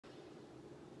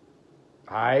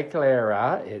Hi,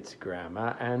 Clara. It's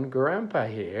Grandma and Grandpa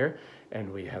here,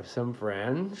 and we have some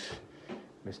friends,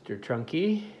 Mr.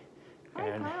 Trunky. Hi,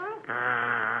 and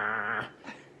Clara.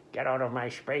 Get out of my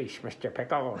space, Mr.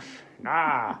 Pickles.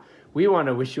 We want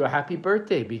to wish you a happy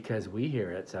birthday because we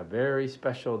hear it's a very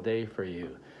special day for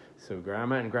you. So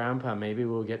Grandma and Grandpa, maybe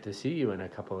we'll get to see you in a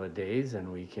couple of days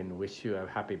and we can wish you a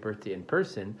happy birthday in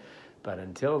person. But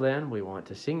until then, we want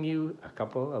to sing you a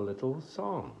couple of little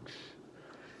songs.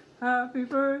 Happy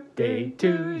birthday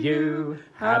To you,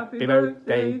 happy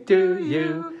birthday to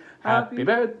you, happy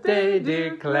birthday,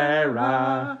 dear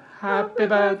Clara, happy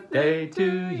birthday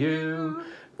to you.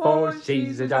 For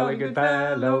she's a jolly good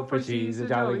fellow, for she's a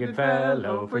jolly good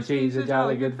fellow, for she's a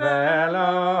jolly good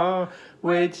fellow,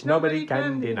 which nobody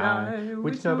can deny,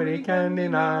 which nobody can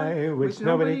deny, which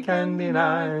nobody can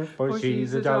deny. For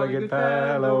she's a jolly good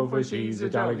fellow, for she's a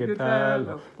jolly good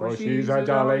fellow, for she's a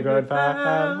jolly good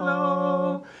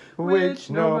fellow, which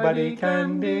nobody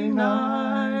can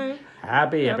deny.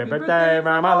 Happy birthday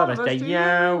from all of us to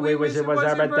you. We wish it was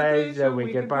our birthday so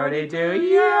we could party too.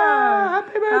 Yeah,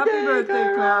 happy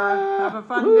birthday, Clara. Have a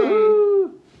fun Woo-hoo. day.